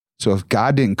So if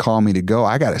God didn't call me to go,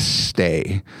 I got to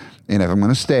stay. And if I'm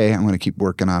going to stay, I'm going to keep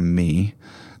working on me.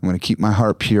 I'm going to keep my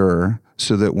heart pure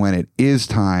so that when it is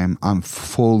time, I'm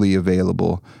fully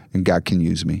available and God can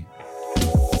use me.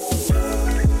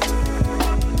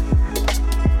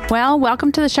 Well,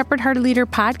 welcome to the Shepherd Heart Leader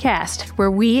podcast, where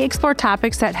we explore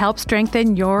topics that help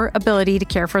strengthen your ability to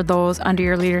care for those under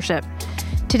your leadership.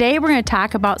 Today, we're going to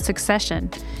talk about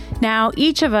succession. Now,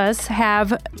 each of us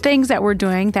have things that we're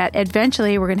doing that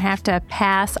eventually we're going to have to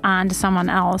pass on to someone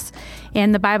else.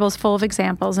 And the Bible's full of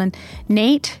examples. And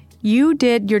Nate, you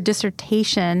did your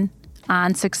dissertation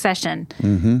on succession.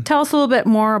 Mm-hmm. Tell us a little bit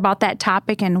more about that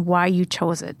topic and why you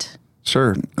chose it.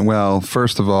 Sure. Well,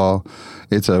 first of all,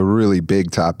 it's a really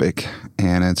big topic,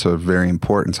 and it's a very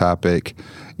important topic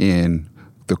in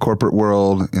the corporate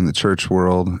world, in the church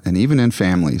world, and even in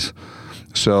families.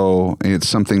 So it's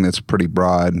something that's pretty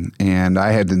broad, and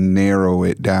I had to narrow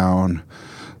it down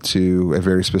to a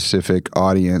very specific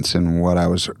audience and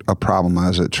a problem I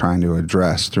was trying to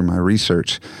address through my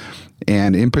research.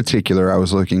 And in particular, I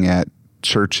was looking at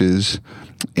churches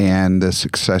and the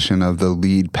succession of the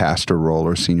lead pastor role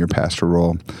or senior pastor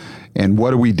role. And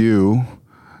what do we do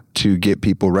to get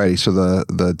people ready? So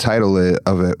the title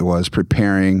of it was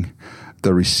Preparing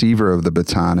the Receiver of the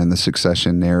Baton in the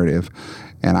Succession Narrative.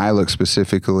 And I look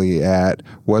specifically at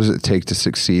what does it take to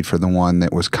succeed for the one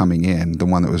that was coming in, the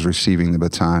one that was receiving the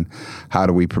baton. How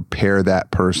do we prepare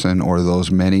that person or those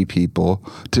many people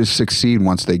to succeed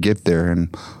once they get there?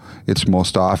 And it's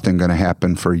most often going to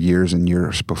happen for years and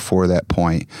years before that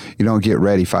point. You don't get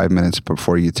ready 5 minutes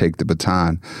before you take the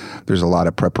baton. There's a lot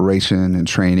of preparation and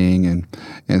training.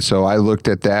 And so I looked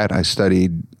at that. I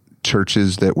studied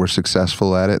churches that were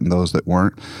successful at it and those that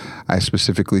weren't. I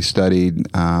specifically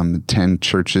studied 10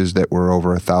 churches that were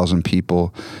over 1,000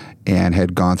 people and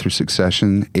had gone through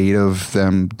succession. 8 of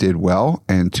them did well,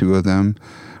 and 2 of them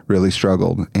really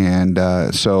struggled. And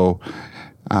not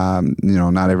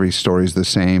every story is the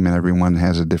same, and everyone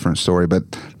has a different story.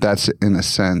 But that's, in a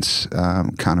sense,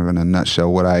 kind of in a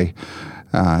nutshell, what I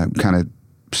kind of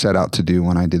set out to do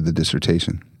when I did the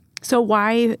dissertation. So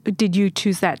why did you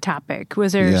choose that topic?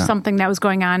 Was there something that was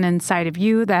going on inside of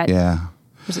you that... Yeah.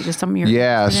 Was it just something you're...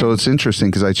 Yeah, so it's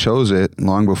interesting because I chose it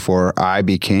long before I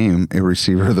became a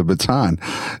receiver of the baton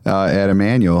at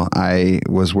Emmanuel. I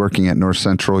was working at North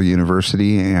Central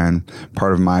University, and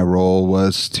part of my role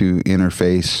was to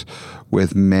interface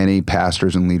with many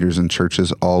pastors and leaders in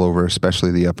churches all over, especially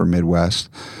the upper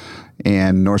Midwest.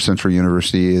 And North Central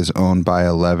University is owned by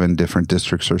 11 different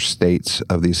districts or states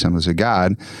of the Assemblies of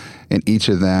God. And each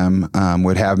of them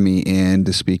would have me in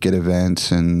to speak at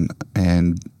events and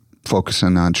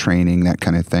focusing on training, that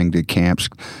kind of thing, did camps,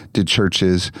 did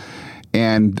churches.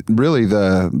 And really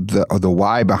the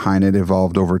why behind it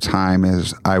evolved over time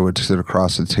as I would sit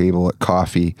across the table at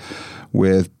coffee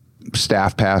with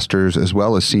staff pastors as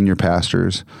well as senior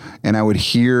pastors. And I would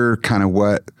hear kind of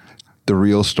what the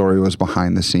real story was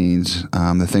behind the scenes,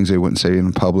 the things they wouldn't say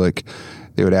in public.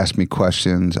 They would ask me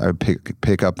questions. I would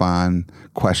pick up on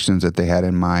questions that they had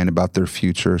in mind about their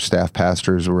future. Staff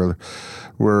pastors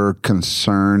were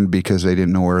concerned because they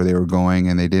didn't know where they were going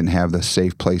and they didn't have the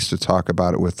safe place to talk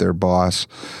about it with their boss.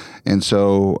 And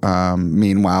so,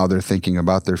 meanwhile, they're thinking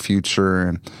about their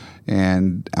future.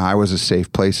 And I was a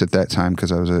safe place at that time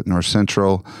because I was at North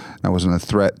Central. I wasn't a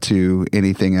threat to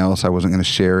anything else. I wasn't going to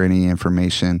share any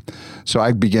information. So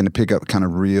I began to pick up kind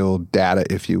of real data,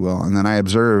 if you will. And then I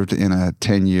observed in a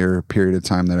 10-year period of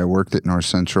time that I worked at North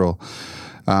Central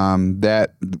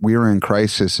that we were in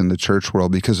crisis in the church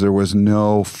world because there was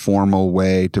no formal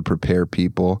way to prepare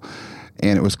people.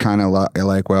 And it was kind of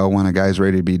like, well, when a guy's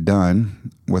ready to be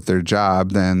done with their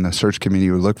job, then the search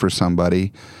committee would look for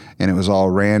somebody, and it was all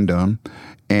random.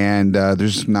 And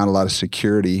there's not a lot of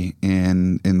security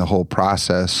in the whole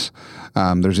process.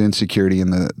 There's insecurity in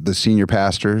the senior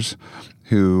pastors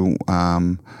who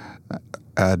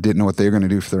didn't know what they were going to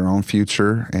do for their own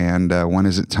future, and when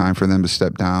is it time for them to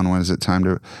step down? When is it time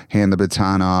to hand the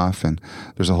baton off? And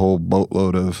there's a whole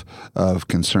boatload of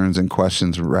concerns and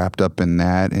questions wrapped up in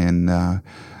that, and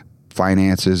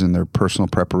finances and their personal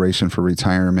preparation for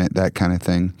retirement, that kind of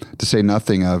thing, to say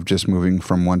nothing of just moving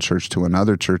from one church to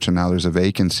another church, and now there's a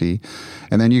vacancy.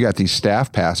 And then you got these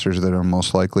staff pastors that are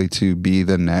most likely to be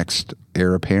the next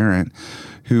heir apparent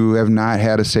who have not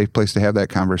had a safe place to have that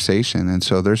conversation. And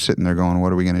so they're sitting there going,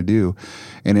 what are we going to do?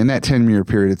 And in that 10-year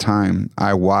period of time,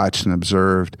 I watched and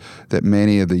observed that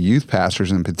many of the youth pastors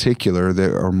in particular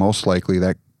that are most likely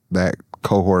that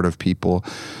cohort of people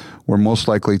were most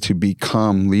likely to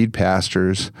become lead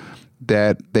pastors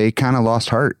that they kind of lost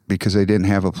heart because they didn't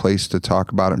have a place to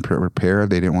talk about and prepare.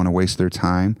 They didn't want to waste their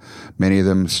time. Many of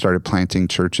them started planting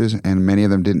churches, and many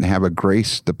of them didn't have a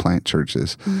grace to plant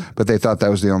churches. But they thought that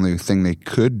was the only thing they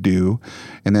could do.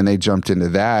 And then they jumped into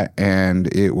that,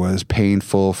 and it was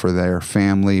painful for their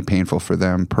family, painful for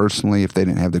them personally if they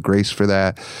didn't have the grace for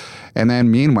that. And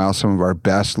then meanwhile, some of our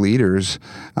best leaders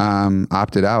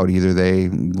opted out. Either they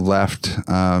left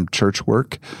church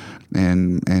work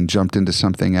and jumped into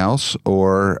something else,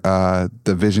 or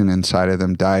the vision inside of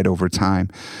them died over time.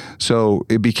 So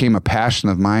it became a passion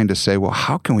of mine to say, well,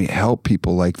 how can we help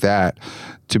people like that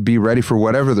to be ready for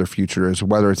whatever their future is,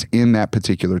 whether it's in that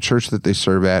particular church that they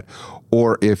serve at,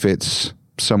 or if it's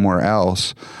somewhere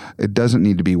else. It doesn't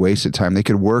need to be wasted time. They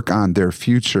could work on their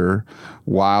future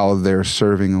while they're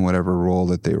serving in whatever role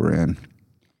that they were in.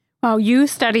 Well, you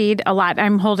studied a lot.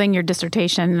 I'm holding your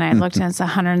dissertation, and I looked at it's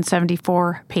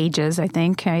 174 pages, I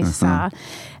think I saw.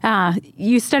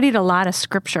 You studied a lot of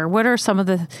Scripture. What are some of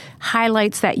the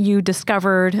highlights that you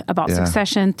discovered about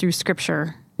succession through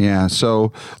Scripture? Yeah,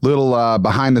 so little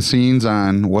behind the scenes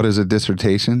on what is a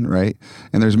dissertation, right?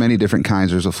 And there's many different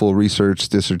kinds. There's a full research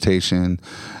dissertation.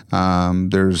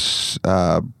 There's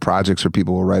projects where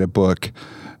people will write a book.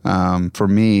 For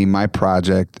me, my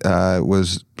project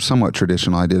was somewhat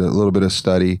traditional. I did a little bit of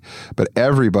study, but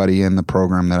everybody in the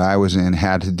program that I was in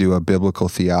had to do a biblical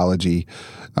theology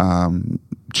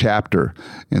chapter.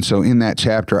 And so in that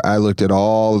chapter, I looked at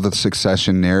all of the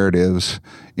succession narratives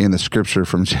in the Scripture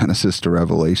from Genesis to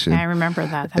Revelation. I remember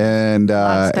that.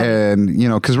 And you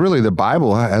know, because really the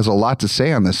Bible has a lot to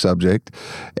say on this subject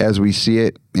as we see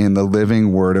it in the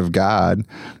living Word of God.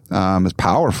 Is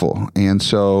powerful. And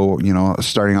so, you know,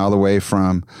 starting all the way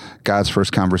from God's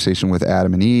first conversation with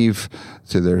Adam and Eve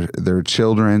to their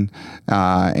children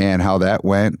and how that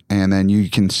went. And then you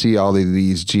can see all of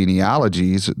these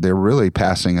genealogies. They're really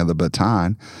passing of the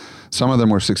baton. Some of them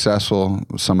were successful.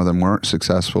 Some of them weren't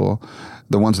successful.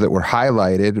 The ones that were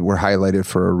highlighted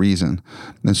for a reason.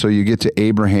 And so you get to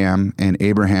Abraham, and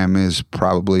Abraham is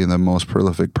probably the most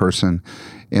prolific person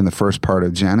in the first part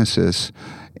of Genesis.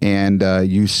 And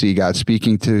you see God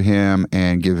speaking to him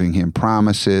and giving him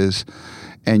promises.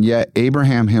 And yet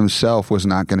Abraham himself was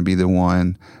not going to be the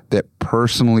one that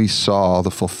personally saw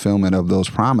the fulfillment of those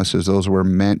promises. Those were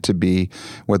meant to be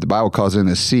what the Bible calls in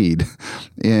a seed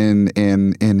in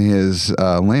his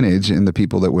lineage and the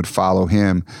people that would follow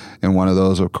him. And one of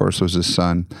those, of course, was his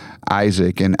son,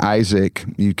 Isaac. And Isaac,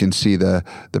 you can see the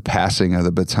passing of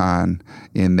the baton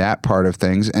in that part of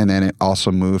things. And then it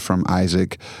also moved from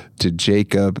Isaac to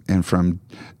Jacob, and from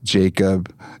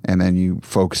Jacob, and then you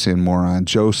focus in more on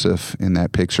Joseph in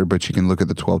that picture, but you can look at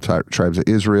the 12 tribes of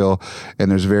Israel, and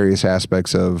there's various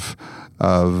aspects of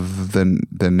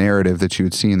the narrative that you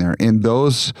would see in there. In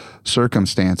those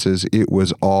circumstances, it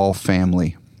was all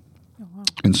family. Oh, wow.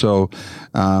 And so,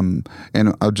 and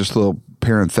just a little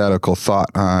parenthetical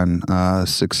thought on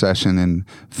succession and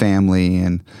family,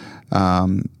 and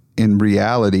in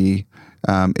reality,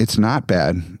 it's not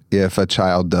bad if a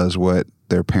child does what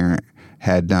their parent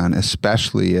had done,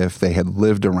 especially if they had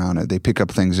lived around it. They pick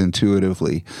up things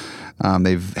intuitively.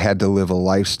 They've had to live a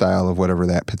lifestyle of whatever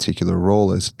that particular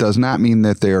role is. Does not mean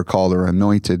that they are called or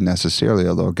anointed necessarily,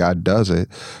 although God does it,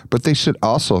 but they should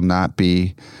also not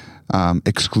be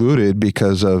excluded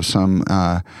because of some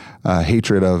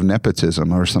hatred of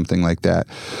nepotism or something like that.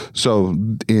 So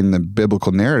in the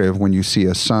biblical narrative, when you see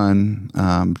a son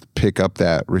pick up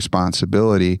that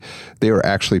responsibility, they were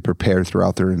actually prepared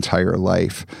throughout their entire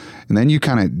life. And then you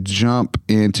kind of jump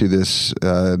into this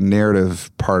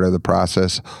narrative part of the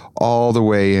process all the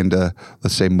way into,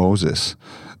 let's say, Moses.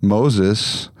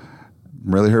 Moses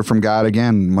really heard from God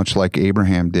again, much like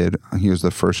Abraham did. He was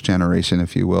the first generation,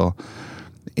 if you will.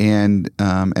 And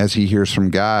as he hears from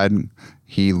God,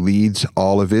 he leads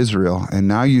all of Israel. And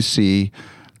now you see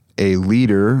a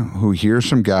leader who hears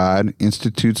from God,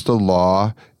 institutes the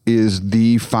law, is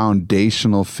the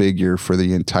foundational figure for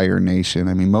the entire nation.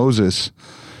 I mean, Moses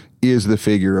is the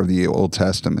figure of the Old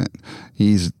Testament.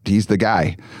 He's the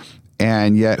guy.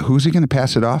 And yet, who's he going to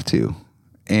pass it off to?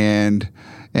 And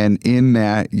in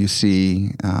that, you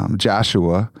see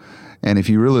Joshua. And if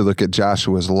you really look at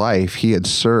Joshua's life, he had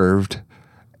served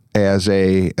as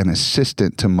an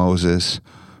assistant to Moses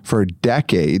for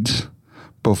decades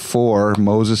before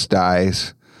Moses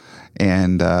dies.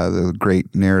 And the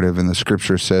great narrative in the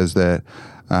Scripture says that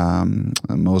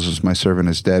Moses, my servant,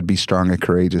 is dead. Be strong and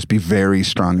courageous. Be very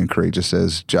strong and courageous,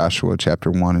 as Joshua chapter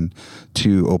 1 and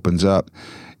 2 opens up.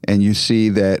 And you see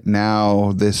that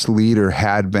now this leader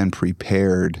had been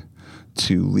prepared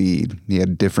to lead. He had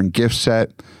a different gift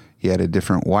set. He had a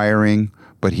different wiring,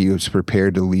 but he was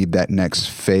prepared to lead that next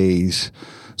phase.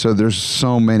 So there's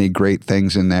so many great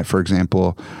things in that. For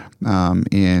example,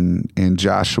 in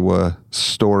Joshua's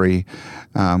story,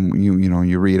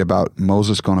 you read about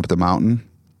Moses going up the mountain,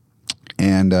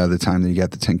 and the time that he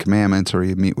got the 10 Commandments, or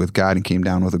he'd meet with God and came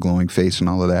down with a glowing face and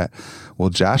all of that. Well,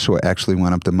 Joshua actually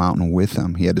went up the mountain with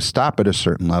him. He had to stop at a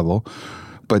certain level,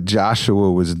 but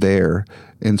Joshua was there.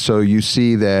 And so you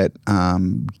see that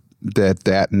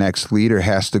that next leader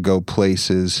has to go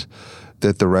places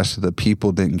that the rest of the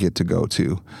people didn't get to go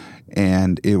to.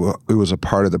 And it was a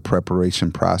part of the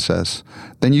preparation process.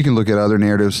 Then you can look at other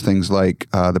narratives, things like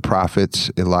the prophets,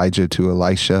 Elijah to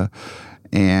Elisha.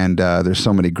 And there's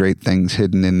so many great things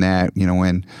hidden in that.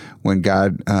 When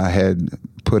God had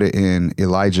put it in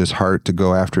Elijah's heart to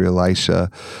go after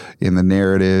Elisha, in the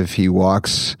narrative, he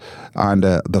walks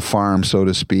onto the farm, so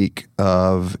to speak,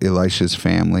 of Elisha's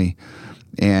family.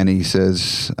 And he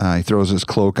says, he throws his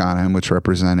cloak on him, which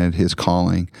represented his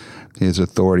calling, his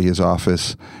authority, his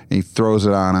office. And he throws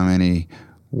it on him and he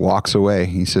walks away.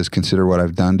 He says, consider what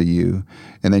I've done to you.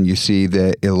 And then you see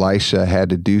that Elisha had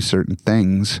to do certain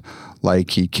things,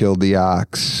 like he killed the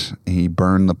ox, he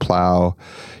burned the plow.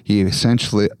 He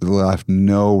essentially left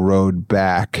no road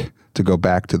back to go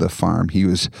back to the farm. He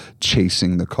was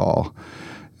chasing the call.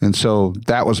 And so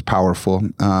that was powerful.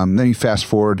 Then you fast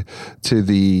forward to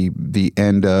the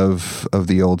end of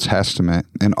the Old Testament,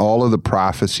 and all of the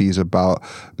prophecies about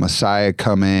Messiah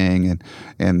coming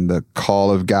and the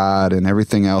call of God and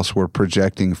everything else were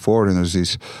projecting forward. And there's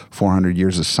these 400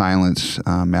 years of silence,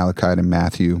 Malachi and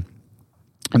Matthew.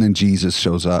 And then Jesus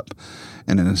shows up.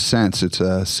 And in a sense, it's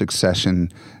a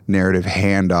succession narrative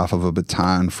handoff of a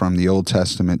baton from the Old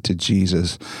Testament to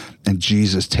Jesus. And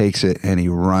Jesus takes it and he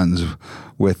runs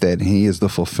with it. And he is the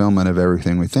fulfillment of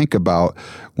everything we think about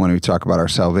when we talk about our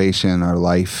salvation, our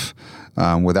life.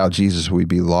 Without Jesus, we'd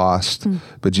be lost.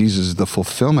 But Jesus is the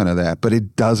fulfillment of that. But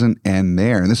it doesn't end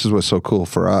there. And this is what's so cool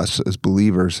for us as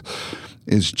believers,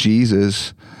 is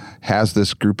Jesus has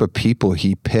this group of people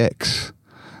he picks.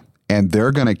 And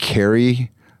they're going to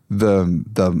carry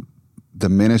the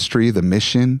ministry, the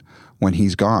mission, when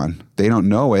he's gone. They don't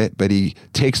know it, but he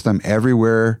takes them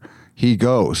everywhere he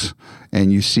goes.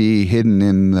 And you see hidden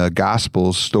in the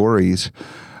Gospels stories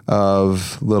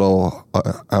of little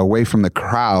away from the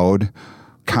crowd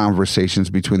conversations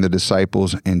between the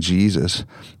disciples and Jesus.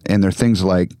 And they're things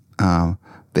like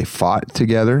they fought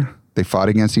together. They fought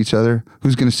against each other.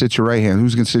 Who's going to sit your right hand?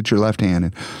 Who's going to sit your left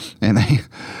hand? And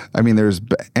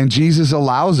Jesus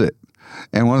allows it.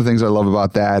 And one of the things I love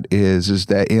about that is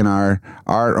that in our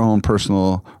own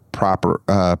personal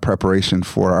preparation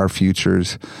for our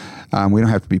futures, we don't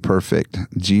have to be perfect.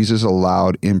 Jesus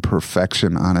allowed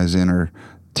imperfection on his inner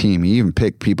team. He even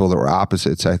picked people that were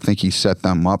opposites. I think he set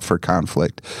them up for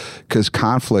conflict, because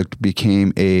conflict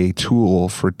became a tool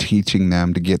for teaching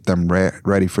them to get them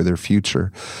ready for their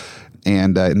future.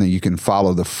 And then you can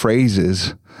follow the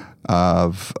phrases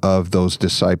of those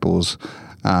disciples,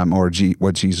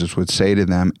 what Jesus would say to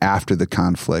them after the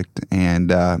conflict. And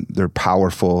they're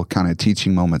powerful kind of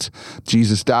teaching moments.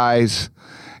 Jesus dies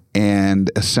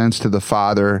and ascends to the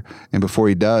Father. And before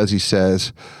he does, he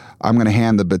says, I'm going to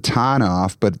hand the baton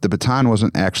off. But the baton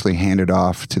wasn't actually handed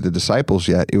off to the disciples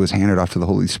yet. It was handed off to the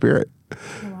Holy Spirit.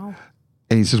 Wow.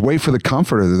 And he says, wait for the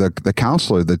comforter, the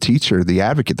counselor, the teacher, the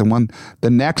advocate, the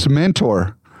next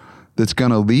mentor that's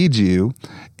going to lead you.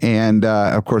 And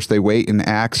of course, they wait in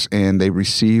Acts and they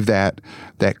receive that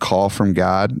call from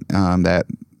God, that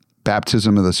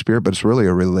baptism of the Spirit, but it's really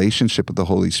a relationship with the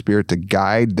Holy Spirit to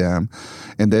guide them.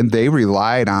 And then they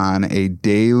relied on a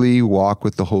daily walk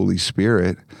with the Holy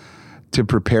Spirit to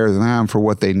prepare them for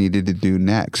what they needed to do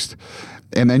next.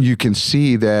 And then you can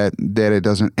see that it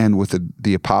doesn't end with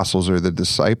the apostles or the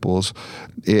disciples.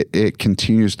 It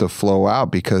continues to flow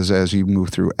out, because as you move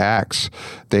through Acts,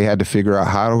 they had to figure out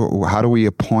how do we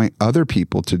appoint other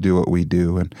people to do what we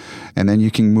do. And then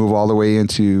you can move all the way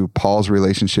into Paul's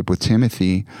relationship with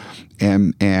Timothy.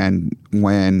 And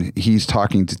when he's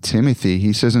talking to Timothy,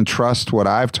 he says, entrust what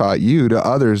I've taught you to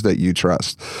others that you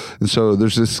trust. And so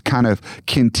there's this kind of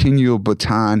continual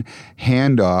baton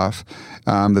handoff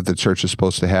that the church is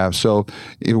supposed to have. So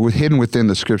hidden within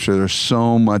the scripture, there's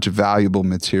so much valuable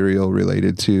material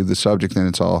related to the subject, and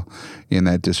it's all in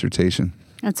that dissertation.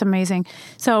 That's amazing.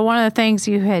 So one of the things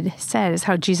you had said is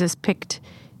how Jesus picked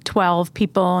 12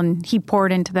 people and he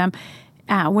poured into them.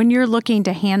 When you're looking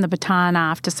to hand the baton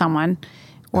off to someone,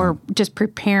 or just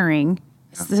preparing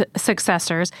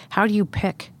successors, how do you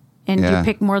pick? And do you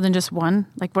pick more than just one?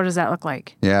 Like, what does that look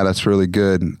like? Yeah, that's really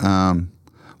good.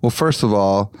 Well, first of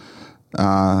all,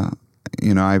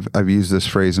 I've used this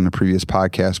phrase in a previous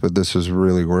podcast, but this is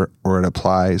really where it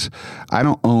applies. I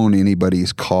don't own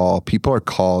anybody's call. People are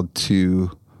called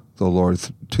to the Lord,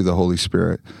 to the Holy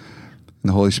Spirit. And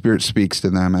the Holy Spirit speaks to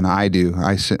them, and I do.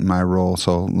 I sit in my role.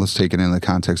 So let's take it in the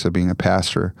context of being a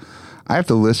pastor. I have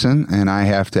to listen, and I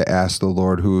have to ask the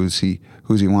Lord, who's he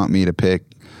want me to pick?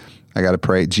 I got to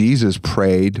pray. Jesus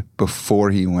prayed before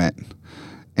he went,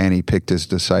 and he picked his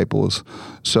disciples.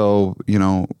 So,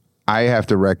 I have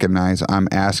to recognize I'm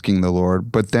asking the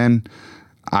Lord, but then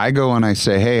I go and I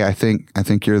say, hey, I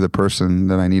think you're the person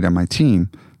that I need on my team.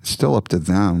 It's still up to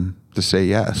them to say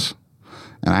yes.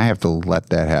 And I have to let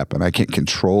that happen. I can't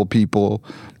control people.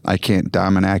 I can't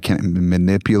dominate. I can't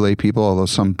manipulate people, although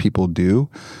some people do.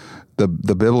 The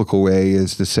biblical way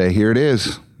is to say, here it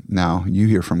is. Now you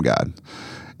hear from God.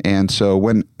 And so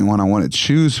when I want to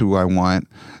choose who I want,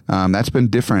 that's been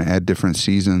different at different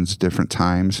seasons, different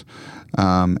times.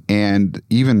 And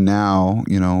even now,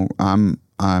 I'm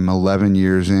 11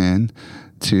 years in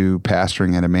to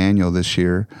pastoring at Emmanuel this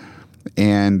year.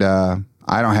 And I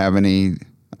don't have any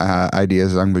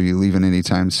ideas that I'm going to be leaving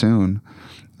anytime soon.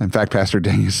 In fact, Pastor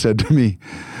Daniel said to me,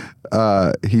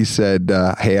 he said,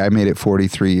 hey, I made it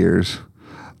 43 years.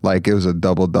 Like it was a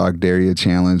double dog dare you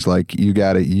challenge. Like you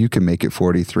can make it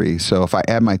 43. So if I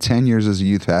add my 10 years as a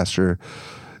youth pastor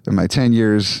and my 10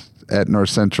 years at North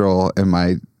Central and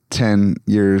my 10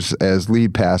 years as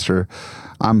lead pastor,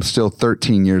 I'm still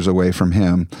 13 years away from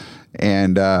him.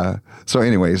 And so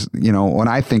anyways, when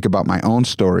I think about my own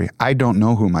story, I don't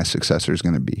know who my successor is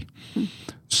going to be.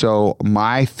 So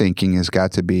my thinking has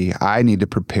got to be, I need to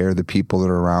prepare the people that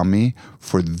are around me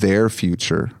for their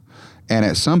future. And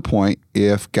at some point,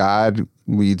 if God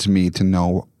leads me to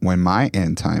know when my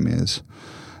end time is,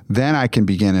 then I can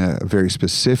begin a very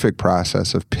specific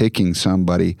process of picking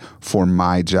somebody for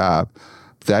my job.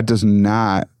 That does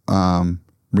not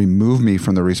remove me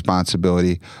from the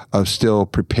responsibility of still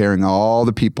preparing all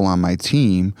the people on my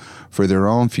team for their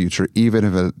own future, even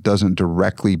if it doesn't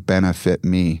directly benefit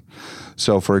me.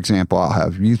 So, for example, I'll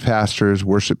have youth pastors,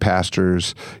 worship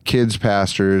pastors, kids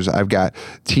pastors. I've got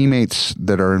teammates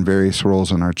that are in various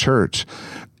roles in our church,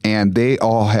 and they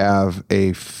all have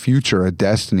a future, a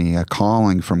destiny, a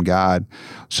calling from God.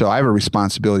 So I have a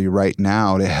responsibility right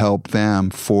now to help them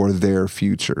for their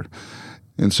future.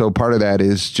 And so part of that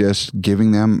is just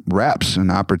giving them reps and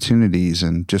opportunities.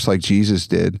 And just like Jesus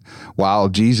did, while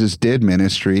Jesus did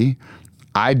ministry,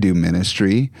 I do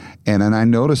ministry. And then I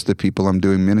notice the people I'm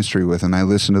doing ministry with, and I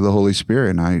listen to the Holy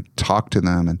Spirit and I talk to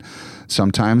them. And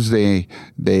sometimes they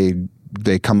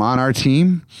come on our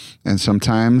team, and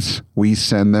sometimes we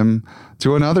send them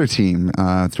to another team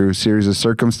through a series of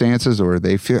circumstances, or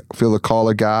they feel the call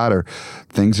of God, or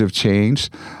things have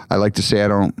changed. I like to say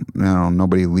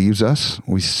nobody leaves us.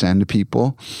 We send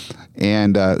people.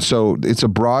 And so it's a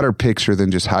broader picture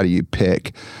than just how do you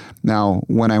pick. Now,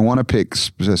 when I want to pick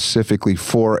specifically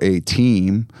for a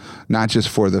team, not just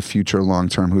for the future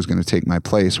long-term who's going to take my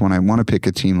place, when I want to pick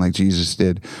a team like Jesus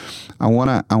did, I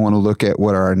want to look at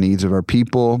what are our needs of our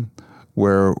people,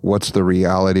 what's the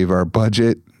reality of our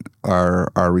budget,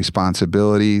 our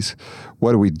responsibilities,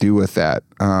 what do we do with that?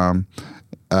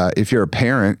 If you're a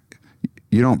parent,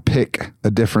 you don't pick a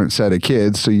different set of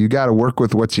kids, so you got to work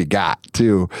with what you got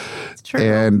too. It's true.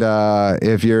 And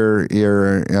if you're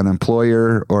an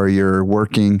employer or you're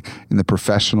working in the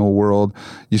professional world,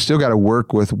 you still got to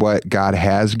work with what God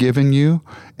has given you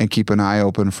and keep an eye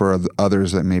open for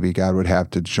others that maybe God would have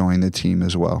to join the team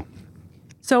as well.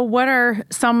 So what are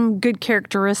some good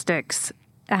characteristics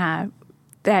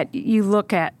that you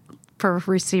look at for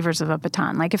receivers of a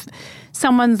baton? Like if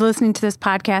someone's listening to this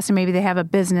podcast and maybe they have a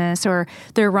business or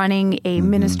they're running a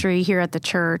ministry here at the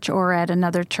church or at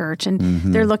another church, and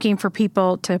they're looking for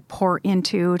people to pour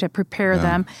into, to prepare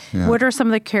them. Yeah. What are some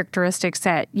of the characteristics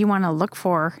that you want to look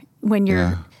for when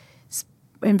you're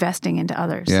investing into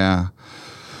others? Yeah.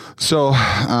 So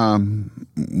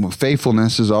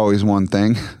faithfulness is always one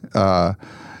thing.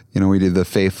 We did the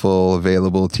faithful,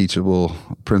 available, teachable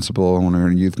principle when we were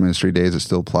in youth ministry days. It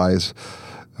still applies,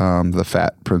 the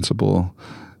FAT principle.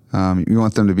 You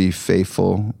want them to be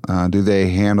faithful. Do they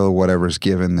handle whatever's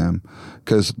given them?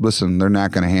 Because, listen, they're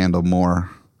not going to handle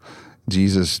more.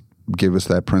 Jesus gave us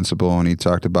that principle, and he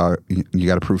talked about you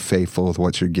got to prove faithful with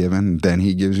what you're given, then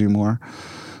he gives you more.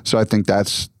 So I think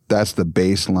that's the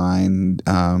baseline.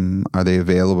 Are they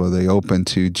available? Are they open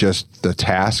to just the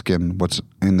task and what's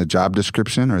in the job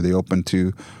description? Or are they open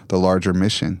to the larger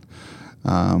mission?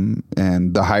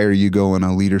 And the higher you go in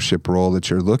a leadership role that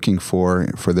you're looking for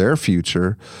their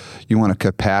future, you want a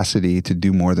capacity to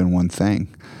do more than one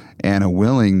thing and a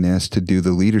willingness to do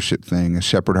the leadership thing. A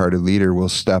shepherd-hearted leader will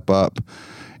step up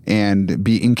and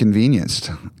be inconvenienced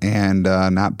and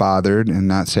not bothered and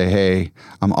not say, hey,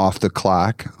 I'm off the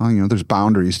clock. There's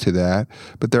boundaries to that.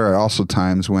 But there are also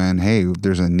times when, hey,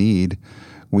 there's a need.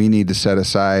 We need to set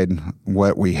aside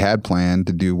what we had planned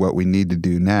to do what we need to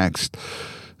do next.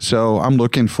 So I'm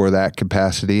looking for that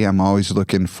capacity. I'm always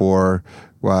looking for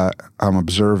I'm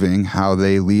observing how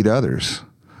they lead others.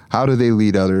 How do they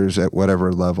lead others at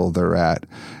whatever level they're at?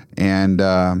 And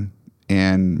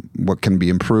what can be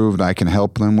improved. I can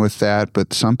help them with that.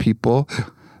 But some people,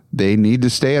 they need to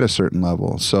stay at a certain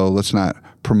level. So let's not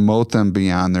promote them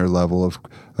beyond their level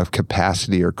of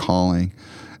capacity or calling.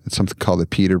 It's something called the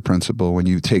Peter principle, when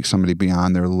you take somebody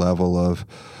beyond their level of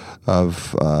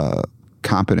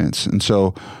competence. And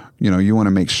so, you want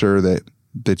to make sure that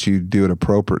you do it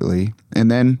appropriately.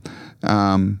 And then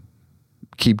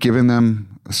keep giving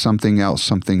them something else,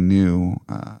 something new.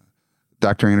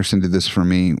 Dr. Anderson did this for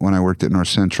me when I worked at North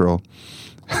Central.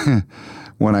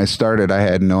 When I started, I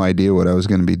had no idea what I was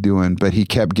going to be doing, but he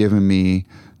kept giving me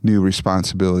new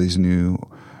responsibilities,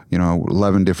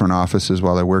 11 different offices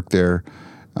while I worked there.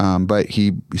 But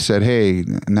he said, hey,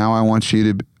 now I want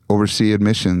you to oversee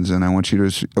admissions and I want you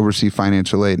to oversee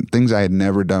financial aid, things I had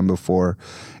never done before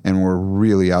and were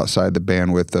really outside the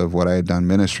bandwidth of what I had done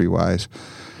ministry-wise.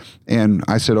 And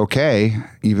I said, okay,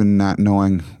 even not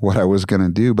knowing what I was going to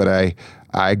do, but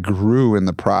I grew in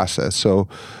the process. So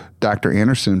Dr.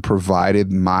 Anderson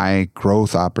provided my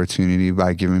growth opportunity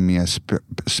by giving me a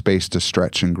space to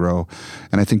stretch and grow.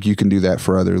 And I think you can do that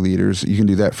for other leaders. You can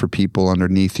do that for people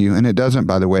underneath you. And it doesn't,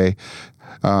 by the way,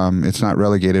 it's not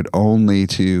relegated only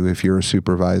to if you're a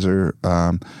supervisor.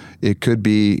 It could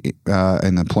be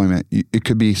in employment. It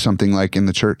could be something like in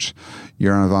the church.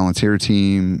 You're on a volunteer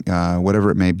team, whatever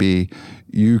it may be.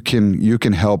 You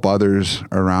can help others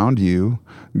around you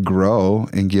grow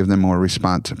and give them more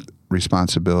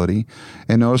responsibility.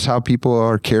 And notice how people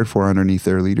are cared for underneath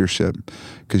their leadership,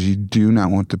 because you do not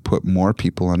want to put more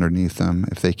people underneath them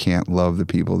if they can't love the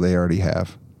people they already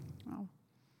have.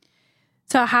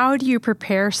 So how do you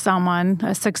prepare someone,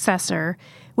 a successor,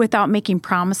 without making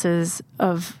promises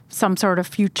of some sort of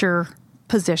future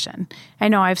position? I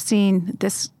know I've seen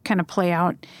this kind of play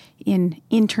out in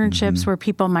internships where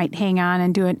people might hang on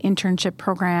and do an internship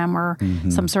program or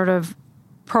some sort of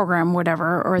program,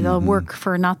 whatever, or they'll work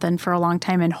for nothing for a long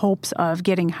time in hopes of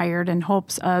getting hired, in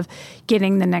hopes of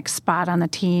getting the next spot on the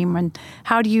team. And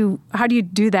how do you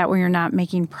do that when you're not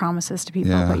making promises to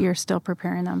people, but you're still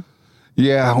preparing them?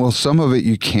 Yeah, well, some of it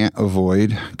you can't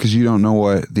avoid because you don't know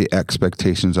what the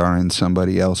expectations are in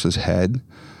somebody else's head.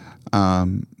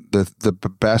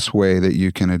 The best way that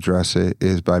you can address it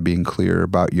is by being clear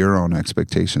about your own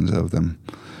expectations of them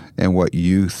and what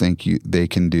you think they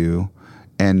can do,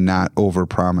 and not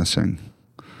over-promising.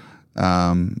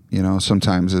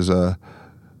 Sometimes as a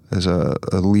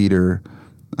leader,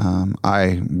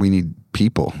 we need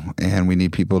people, and we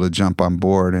need people to jump on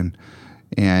board.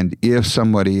 And if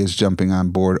somebody is jumping on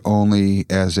board only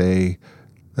as a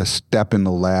step in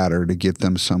the ladder to get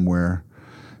them somewhere,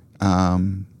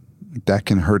 that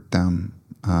can hurt them.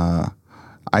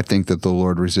 I think that the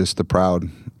Lord resists the proud.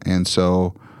 And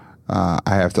so I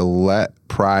have to let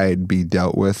pride be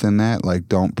dealt with in that. Like,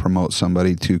 don't promote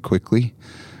somebody too quickly.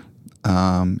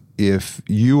 If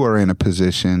you are in a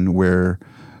position where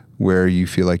you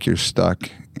feel like you're stuck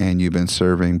and you've been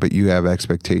serving, but you have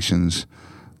expectations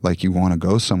like you want to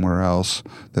go somewhere else,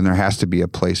 then there has to be a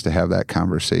place to have that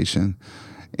conversation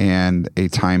and a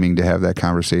timing to have that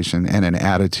conversation and an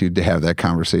attitude to have that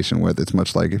conversation with. It's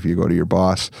much like if you go to your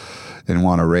boss and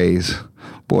want a raise.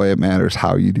 Boy, it matters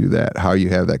how you do that, how you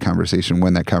have that conversation,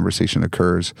 when that conversation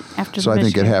occurs. I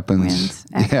think it happens.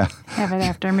 Have it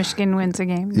after Michigan wins a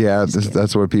game. Yeah,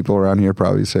 that's what people around here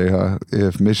probably say, huh?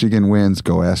 If Michigan wins,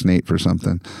 go ask Nate for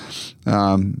something.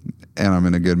 And I'm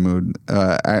in a good mood.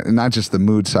 Not just the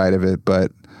mood side of it,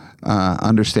 but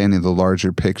understanding the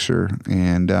larger picture.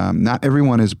 And not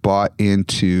everyone is bought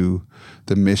into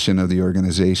the mission of the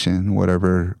organization,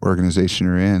 whatever organization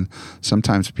you're in.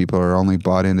 Sometimes people are only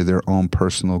bought into their own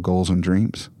personal goals and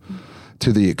dreams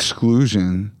to the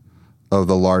exclusion of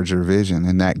the larger vision.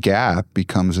 And that gap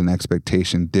becomes an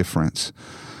expectation difference.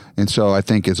 And so I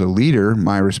think as a leader,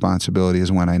 my responsibility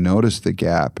is when I notice the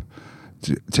gap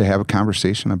to have a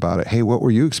conversation about it. Hey, what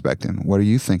were you expecting? What are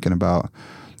you thinking about?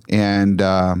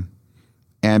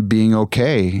 And being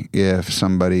okay if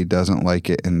somebody doesn't like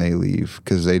it and they leave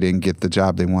because they didn't get the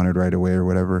job they wanted right away or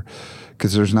whatever.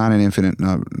 Because there's not an infinite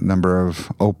number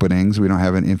of openings. We don't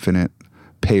have an infinite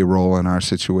payroll in our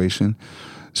situation.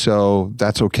 So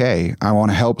that's okay. I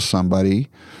want to help somebody,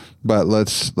 but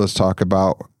let's talk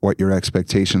about what your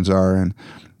expectations are.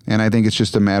 And I think it's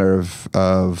just a matter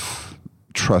of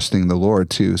trusting the Lord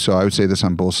too. So I would say this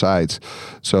on both sides.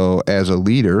 So as a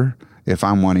leader, if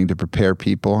I'm wanting to prepare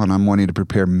people, and I'm wanting to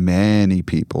prepare many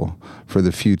people for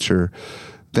the future,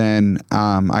 then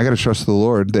I got to trust the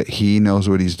Lord that He knows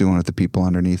what He's doing with the people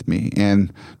underneath me.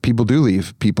 And people do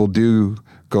leave. People do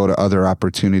go to other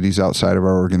opportunities outside of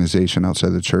our organization, outside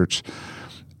the church.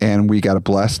 And we got to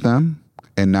bless them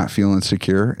and not feel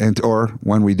insecure. Or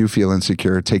when we do feel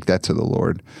insecure, take that to the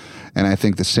Lord. And I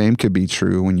think the same could be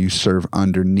true when you serve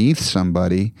underneath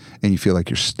somebody and you feel like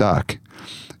you're stuck.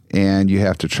 And you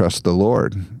have to trust the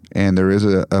Lord. And there is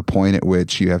a point at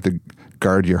which you have to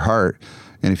guard your heart.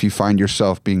 And if you find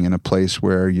yourself being in a place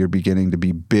where you're beginning to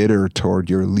be bitter toward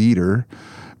your leader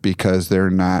because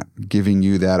they're not giving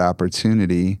you that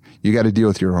opportunity, you got to deal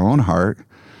with your own heart.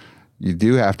 You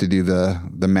do have to do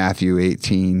the Matthew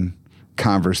 18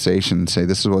 conversation and say,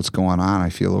 this is what's going on. I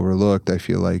feel overlooked. I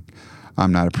feel like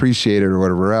I'm not appreciated or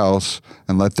whatever else.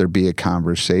 And let there be a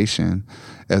conversation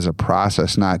as a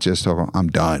process, not just, oh, I'm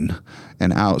done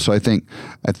and out. So I think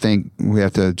we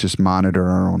have to just monitor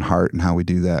our own heart and how we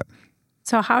do that.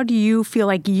 So how do you feel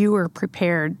like you were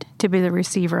prepared to be the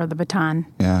receiver of the baton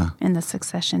in the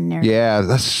succession narrative? Yeah,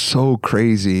 that's so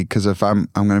crazy because if I'm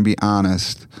going to be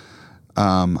honest,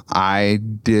 I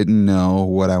didn't know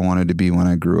what I wanted to be when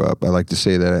I grew up. I like to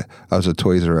say that I was a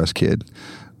Toys R Us kid,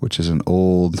 which is an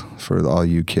old, for all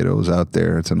you kiddos out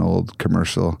there, it's an old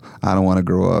commercial. I don't want to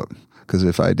grow up. Because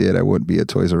if I did, I wouldn't be a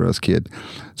Toys R Us kid.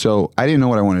 So I didn't know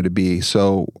what I wanted to be.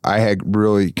 So I had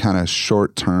really kind of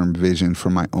short-term vision for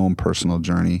my own personal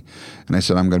journey. And I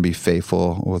said, I'm going to be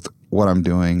faithful with what I'm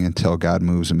doing until God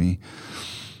moves me.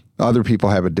 Other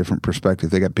people have a different perspective.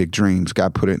 They got big dreams.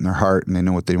 God put it in their heart and they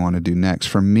know what they want to do next.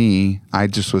 For me, I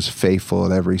just was faithful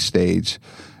at every stage.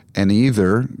 And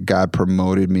either God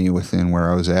promoted me within where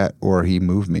I was at or He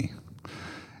moved me.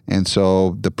 And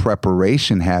so the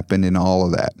preparation happened in all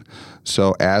of that.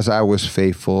 So as I was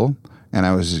faithful and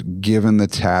I was given the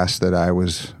task that I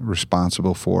was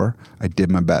responsible for, I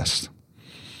did my best.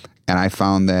 And I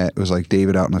found that it was like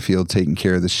David out in the field taking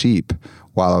care of the sheep.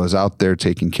 While I was out there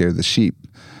taking care of the sheep,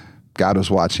 God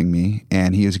was watching me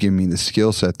and He was giving me the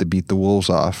skill set to beat the wolves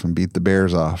off and beat the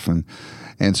bears off.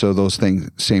 And so those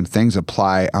same things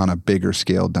apply on a bigger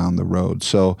scale down the road.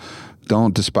 So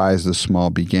don't despise the small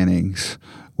beginnings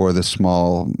or the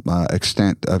small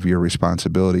extent of your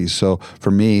responsibilities. So for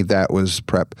me, that was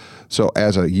prep. So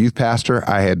as a youth pastor,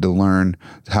 I had to learn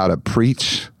how to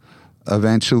preach.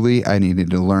 Eventually, I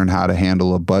needed to learn how to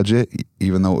handle a budget,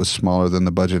 even though it was smaller than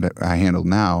the budget I handle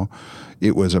now.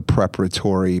 It was a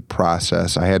preparatory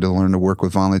process. I had to learn to work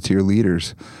with volunteer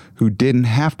leaders who didn't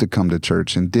have to come to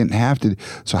church and didn't have to.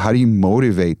 So how do you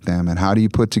motivate them? And how do you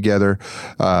put together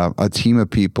a team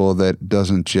of people that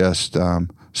doesn't just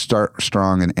start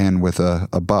strong and end with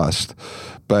a bust?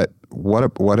 But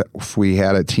what if we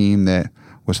had a team that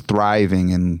was thriving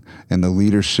in the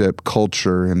leadership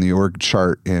culture and the org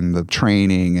chart and the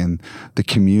training and the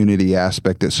community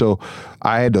aspect? So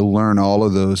I had to learn all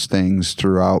of those things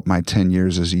throughout my 10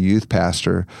 years as a youth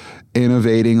pastor,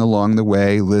 innovating along the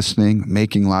way, listening,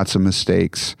 making lots of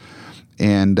mistakes.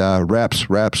 And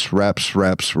reps,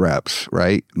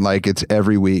 right? Like it's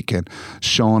every week and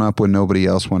showing up when nobody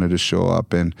else wanted to show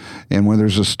up. And when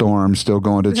there's a storm, still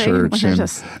going to church. And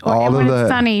it's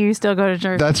sunny, you still go to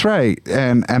church. That's right.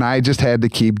 And I just had to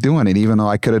keep doing it, even though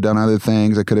I could have done other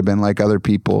things. I could have been like other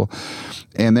people.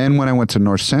 And then when I went to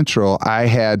North Central,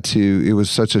 it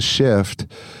was such a shift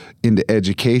into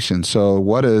education. So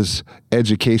what does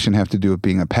education have to do with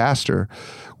being a pastor?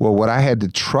 Well, what I had to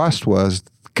trust was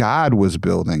God was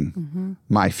building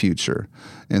my future.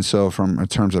 And so in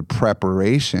terms of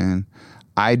preparation,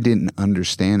 I didn't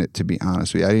understand it, to be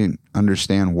honest with you. I didn't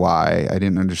understand why.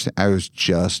 I was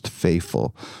just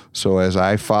faithful. So as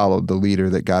I followed the leader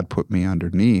that God put me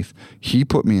underneath, He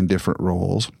put me in different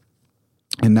roles.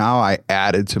 And now I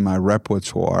added to my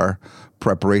repertoire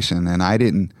preparation, and I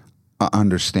didn't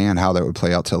understand how that would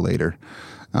play out till later.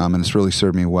 And it's really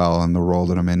served me well in the role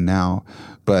that I'm in now.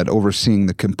 But overseeing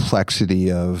the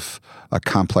complexity of a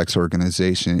complex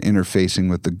organization, interfacing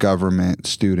with the government,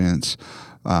 students,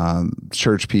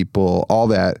 church people, all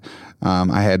that,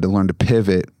 I had to learn to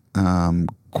pivot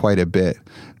quite a bit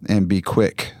and be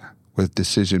quick with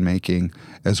decision making,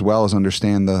 as well as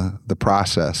understand the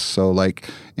process. So like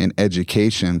in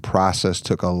education, process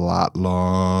took a lot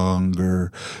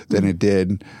longer than it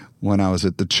did when I was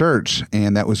at the church.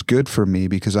 And that was good for me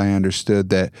because I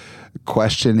understood that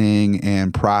questioning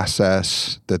and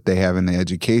process that they have in the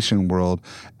education world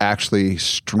actually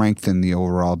strengthen the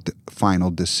overall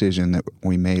final decision that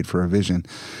we made for a vision.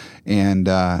 And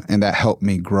that helped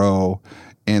me grow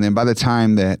And then by the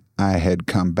time that I had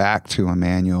come back to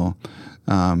Emmanuel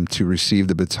to receive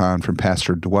the baton from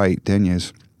Pastor Dwight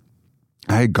Denye's,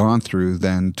 I had gone through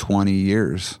then 20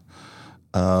 years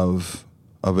of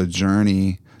a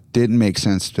journey. Didn't make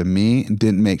sense to me,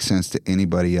 didn't make sense to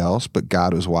anybody else, but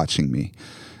God was watching me,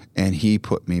 and he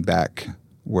put me back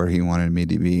where he wanted me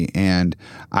to be. And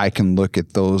I can look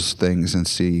at those things and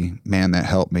see, man, that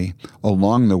helped me.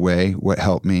 Along the way, what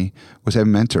helped me was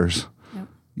having mentors. Yep.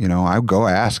 I'd go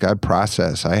ask, I'd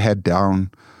process. I had down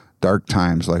dark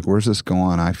times, like, where's this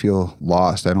going? I feel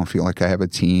lost. I don't feel like I have a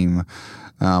team.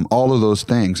 All of those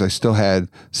things. I still had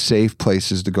safe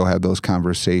places to go have those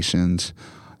conversations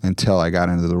until I got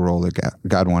into the role that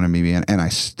God wanted me to be in, and I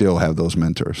still have those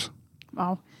mentors.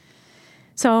 Wow.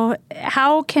 So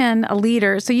how can a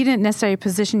leader, so you didn't necessarily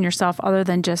position yourself other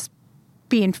than just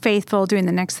being faithful, doing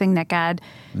the next thing that God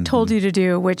told you to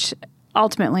do, which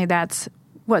ultimately that's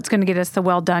what's going to get us the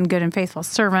well done, good and faithful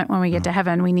servant. When we get to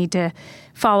heaven, we need to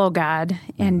follow God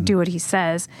and do what he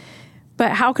says.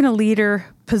 But how can a leader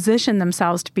position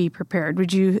themselves to be prepared?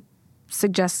 Would you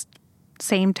suggest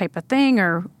same type of thing,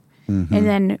 or and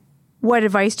then what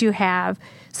advice do you have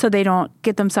so they don't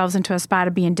get themselves into a spot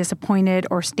of being disappointed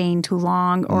or staying too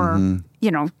long, or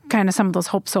kind of some of those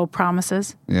hope so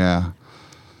promises? Yeah.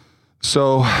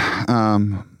 So,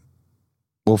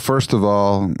 well, first of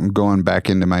all, going back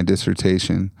into my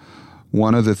dissertation,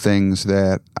 one of the things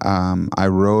that I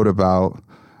wrote about,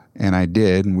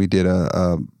 and we did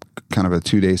a kind of a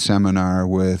 2-day seminar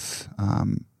with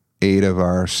 8 of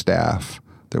our staff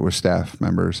that were staff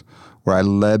members, where I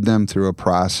led them through a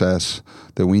process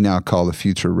that we now call the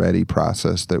Future Ready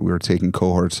process, that we were taking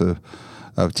cohorts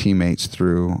of teammates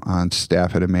through on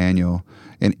staff at Emmanuel.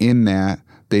 And in that,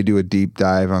 they do a deep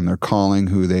dive on their calling,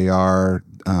 who they are,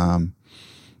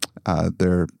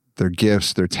 their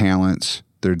gifts, their talents,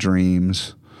 their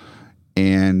dreams.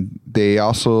 And they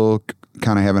also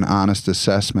kind of have an honest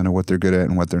assessment of what they're good at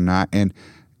and what they're not. And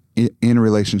in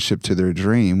relationship to their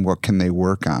dream, what can they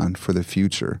work on for the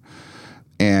future?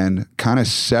 And kind of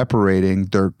separating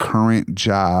their current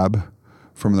job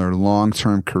from their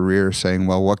long-term career, saying,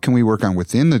 well, what can we work on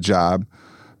within the job,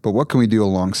 but what can we do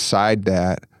alongside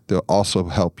that to also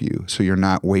help you so you're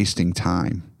not wasting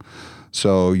time?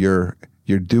 So you're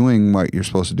doing what you're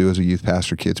supposed to do as a youth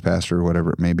pastor, kids pastor, or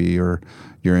whatever it may be, or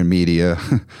you're in media,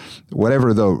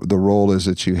 whatever the role is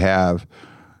that you have.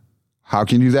 How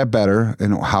can you do that better,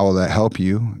 and how will that help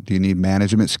you? Do you need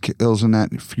management skills in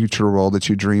that future role that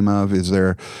you dream of? Is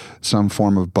there some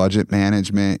form of budget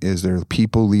management? Is there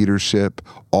people leadership?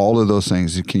 All of those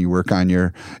things. Can you work on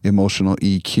your emotional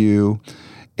EQ?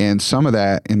 And some of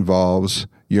that involves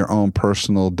your own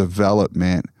personal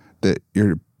development that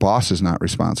your boss is not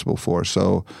responsible for.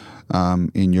 So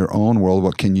in your own world,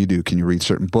 what can you do? Can you read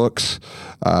certain books?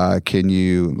 Can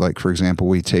you, like, for example,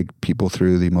 we take people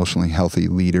through the Emotionally Healthy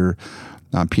Leader,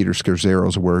 Peter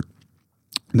Scazzero's work.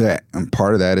 That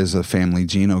part of that is a family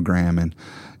genogram,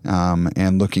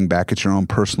 and looking back at your own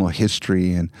personal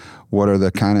history and what are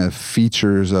the kind of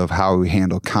features of how we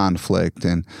handle conflict,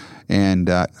 and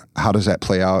how does that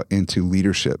play out into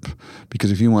leadership?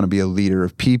 Because if you want to be a leader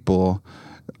of people,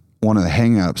 one of the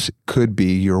hang-ups could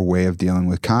be your way of dealing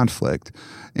with conflict.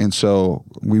 And so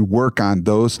we work on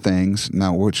those things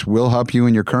now, which will help you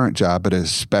in your current job, but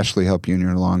especially help you in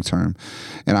your long term.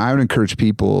 And I would encourage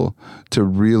people to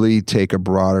really take a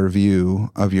broader view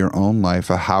of your own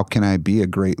life of how can I be a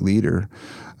great leader?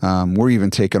 We're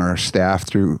even taking our staff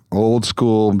through old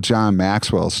school John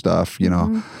Maxwell stuff,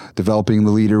 developing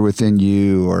the leader within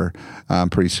you, or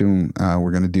pretty soon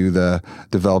we're going to do the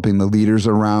developing the leaders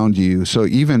around you. So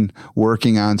even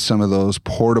working on some of those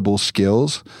portable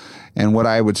skills. And what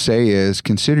I would say is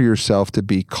consider yourself to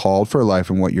be called for life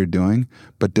in what you're doing,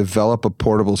 but develop a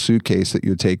portable suitcase that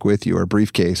you take with you, or a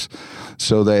briefcase,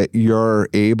 so that you're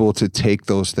able to take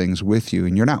those things with you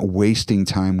and you're not wasting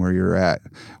time where you're at.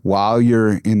 While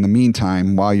you're in the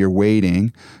meantime, while you're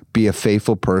waiting, be a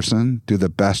faithful person, do the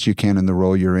best you can in the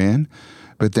role you're in,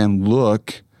 but then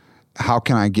look, how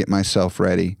can I get myself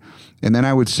ready? And then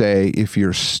I would say, if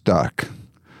you're stuck,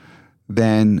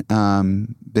 then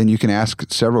you can ask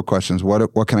several questions.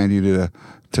 What can I do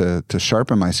to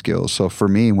sharpen my skills? So for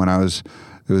me, when I was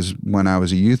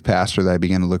a youth pastor that I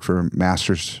began to look for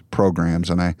master's programs,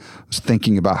 and I was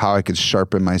thinking about how I could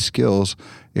sharpen my skills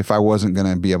if I wasn't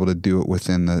going to be able to do it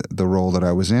within the role that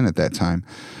I was in at that time.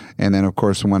 And then, of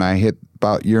course, when I hit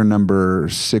about year number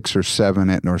 6 or 7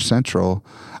 at North Central,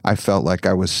 I felt like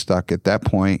I was stuck at that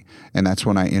point, and that's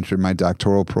when I entered my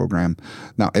doctoral program.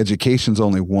 Now, education's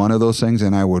only one of those things,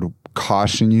 and I would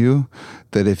caution you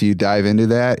that if you dive into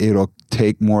that, it'll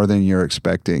take more than you're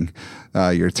expecting.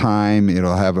 Your time,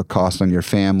 it'll have a cost on your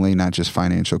family, not just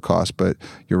financial cost, but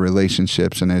your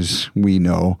relationships. And as we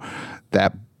know,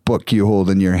 that book you hold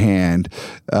in your hand,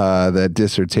 that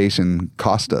dissertation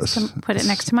cost us. Put it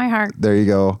next to my heart. There you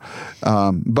go.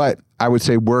 But I would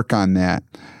say work on that.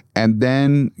 And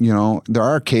then, there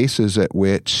are cases at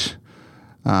which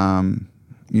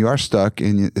you are stuck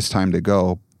and it's time to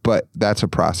go, but that's a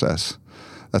process.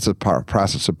 That's a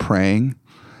process of praying.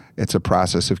 It's a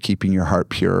process of keeping your heart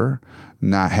pure,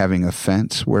 not having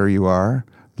offense where you are,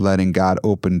 letting God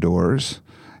open doors,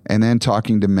 and then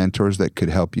talking to mentors that could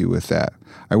help you with that.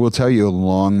 I will tell you,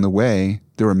 along the way,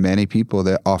 there were many people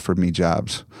that offered me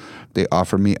jobs. They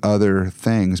offered me other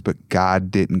things, but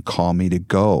God didn't call me to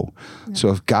go. Yeah. So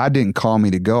if God didn't call me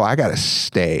to go, I got to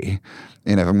stay.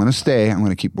 And if I'm going to stay, I'm going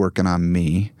to keep working on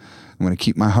me. I'm going to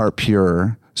keep my heart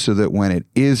pure so that when it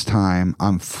is time,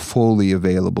 I'm fully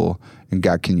available and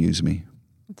God can use me.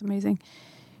 That's amazing.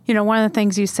 One of the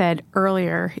things you said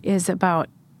earlier is about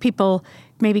people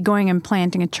maybe going and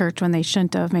planting a church when they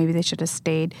shouldn't have. Maybe they should have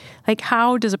stayed. Like,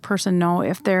 how does a person know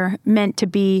if they're meant to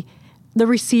be the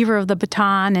receiver of the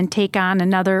baton and take on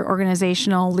another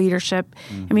organizational leadership?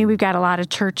 Mm-hmm. I mean, we've got a lot of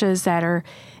churches that are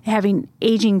having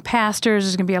aging pastors.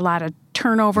 There's going to be a lot of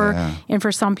turnover. Yeah. And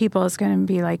for some people, it's going to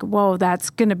be like, whoa, that's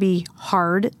going to be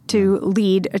hard to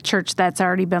lead a church that's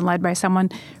already been led by someone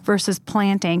versus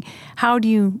planting. How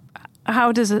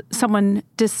does someone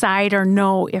decide or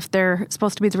know if they're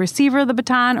supposed to be the receiver of the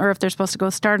baton or if they're supposed to go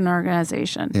start an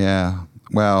organization? Yeah.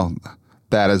 Well,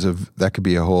 that could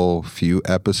be a whole few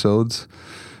episodes.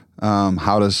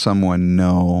 How does someone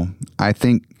know? I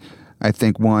think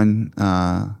one,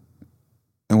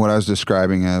 and what I was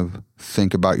describing of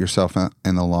think about yourself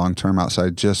in the long term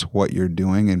outside just what you're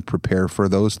doing and prepare for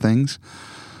those things.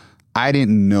 I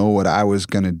didn't know what I was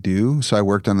going to do, so I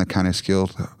worked on the kind of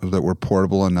skills that were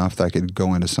portable enough that I could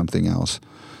go into something else.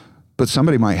 But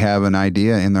somebody might have an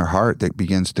idea in their heart that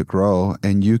begins to grow,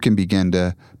 and you can begin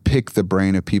to pick the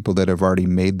brain of people that have already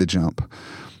made the jump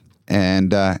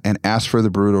and ask for the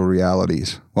brutal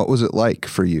realities. What was it like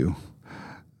for you?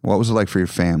 What was it like for your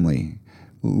family?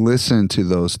 Listen to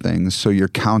those things so you're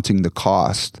counting the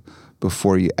cost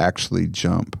before you actually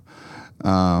jump.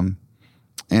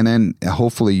 And then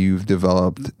hopefully you've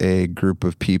developed a group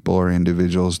of people or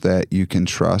individuals that you can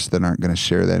trust that aren't going to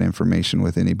share that information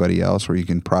with anybody else, where you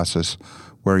can process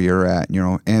where you're at,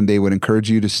 and they would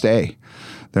encourage you to stay.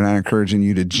 They're not encouraging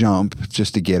you to jump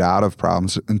just to get out of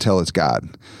problems until it's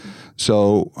God.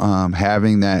 So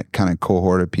having that kind of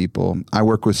cohort of people. I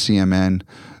work with CMN,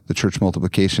 the Church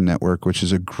Multiplication Network, which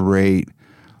is a great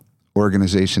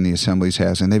organization the Assemblies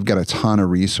has, and they've got a ton of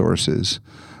resources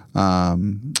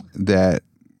that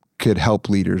could help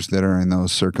leaders that are in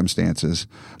those circumstances.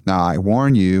 Now, I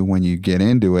warn you, when you get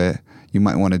into it, you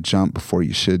might want to jump before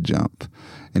you should jump.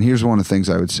 And here's one of the things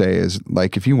I would say is,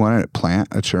 like, if you want to plant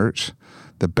a church,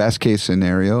 the best case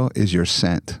scenario is you're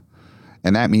sent.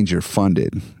 And that means you're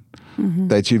funded. Mm-hmm.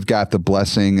 That you've got the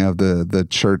blessing of the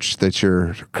church that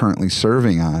you're currently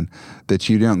serving on, that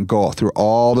you don't go through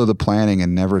all of the planning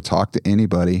and never talk to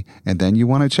anybody, and then you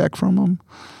want to check from them.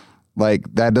 Like,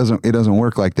 it doesn't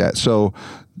work like that. So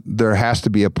there has to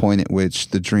be a point at which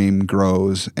the dream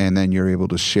grows, and then you're able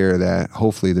to share that.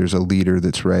 Hopefully there's a leader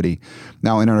that's ready.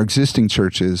 Now, in our existing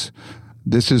churches,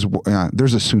 there's a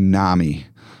tsunami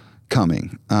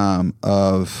coming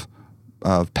of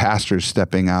pastors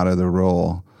stepping out of the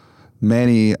role.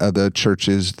 Many of the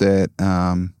churches that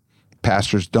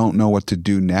pastors don't know what to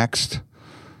do next,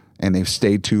 and they've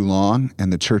stayed too long,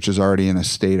 and the church is already in a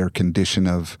state or condition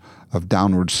of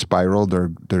downward spiral.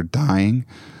 They're dying.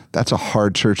 That's a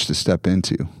hard church to step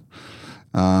into.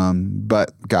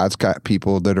 But God's got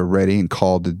people that are ready and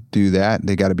called to do that.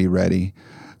 They got to be ready.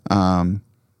 And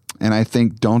I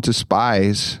think don't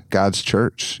despise God's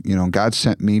church. God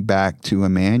sent me back to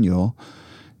Emmanuel,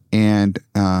 and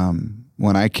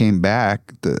when I came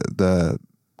back, the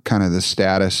kind of the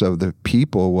status of the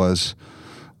people was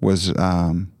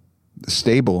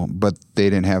stable, but they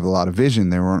didn't have a lot of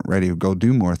vision. They weren't ready to go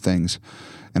do more things.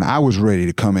 And I was ready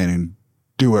to come in and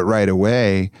do it right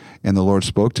away. And the Lord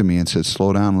spoke to me and said,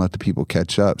 slow down and let the people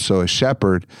catch up. So a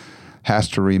shepherd has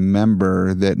to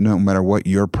remember that no matter what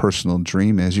your personal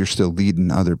dream is, you're still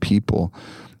leading other people.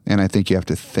 And I think you have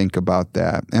to think about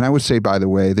that. And I would say, by the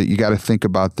way, that you got to think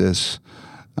about this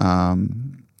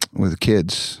with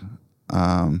kids,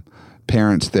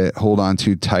 parents that hold on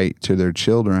too tight to their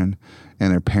children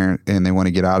and they want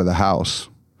to get out of the house.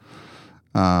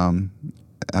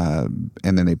 and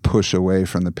then they push away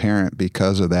from the parent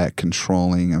because of that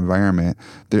controlling environment.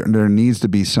 There needs to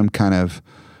be some kind of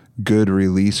good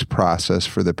release process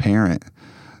for the parent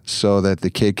so that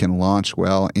the kid can launch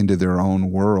well into their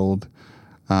own world,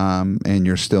 and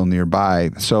you're still nearby.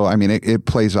 So, I mean, it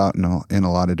plays out in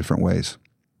a lot of different ways.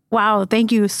 Wow.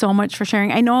 Thank you so much for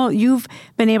sharing. I know you've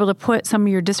been able to put some of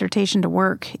your dissertation to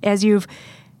work as you've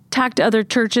talked to other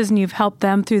churches and you've helped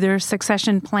them through their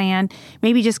succession plan.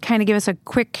 Maybe just kind of give us a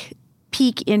quick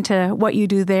peek into what you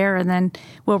do there, and then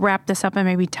we'll wrap this up and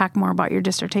maybe talk more about your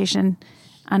dissertation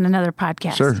on another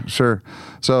podcast. Sure.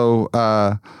 So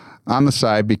on the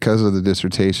side, because of the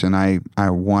dissertation, I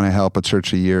want to help a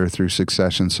church a year through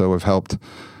succession. So I've helped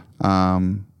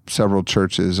several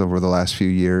churches over the last few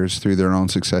years through their own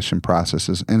succession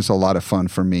processes, and it's a lot of fun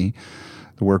for me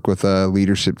to work with a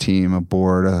leadership team, a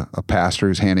board, a pastor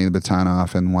who's handing the baton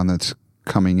off, and one that's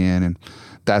coming in, and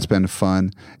that's been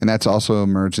fun. And that's also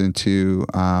emerged into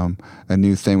a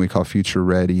new thing we call Future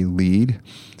Ready Lead,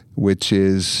 which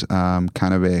is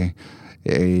kind of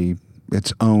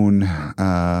its own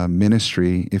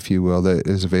ministry, if you will, that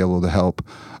is available to help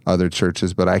other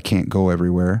churches, but I can't go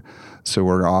everywhere. So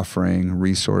we're offering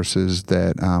resources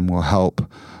that will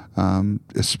help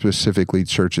specifically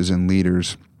churches and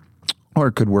leaders, or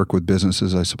it could work with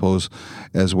businesses, I suppose,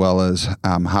 as well as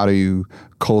how do you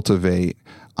cultivate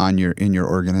in your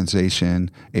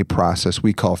organization a process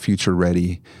we call Future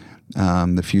Ready.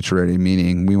 The Future Ready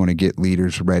meaning we want to get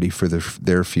leaders ready for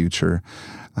their future.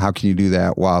 How can you do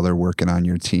that while they're working on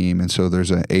your team? And so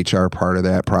there's an HR part of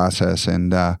that process,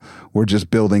 and we're just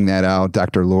building that out.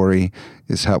 Dr. Lori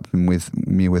is helping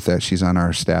me with that. She's on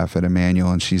our staff at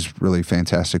Emmanuel, and she's really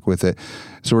fantastic with it.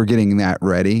 So we're getting that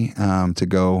ready to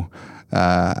go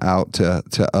out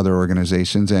to other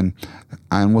organizations, and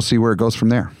we'll see where it goes from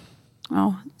there.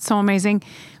 Oh, so amazing.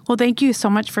 Well, thank you so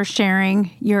much for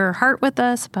sharing your heart with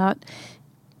us about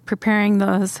preparing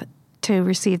those to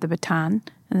receive the baton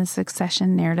and the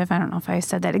succession narrative. I don't know if I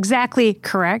said that exactly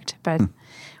correct, but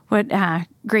what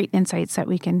great insights that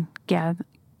we can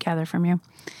gather from you.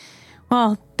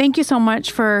 Well, thank you so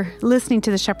much for listening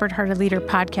to the Shepherd Hearted Leader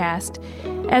podcast.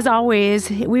 As always,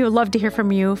 we would love to hear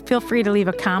from you. Feel free to leave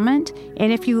a comment.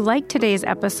 And if you like today's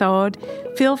episode,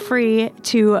 feel free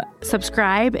to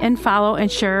subscribe and follow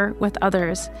and share with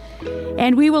others.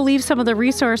 And we will leave some of the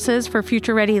resources for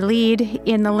Future Ready Lead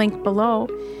in the link below.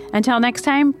 Until next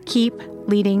time, keep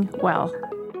leading well.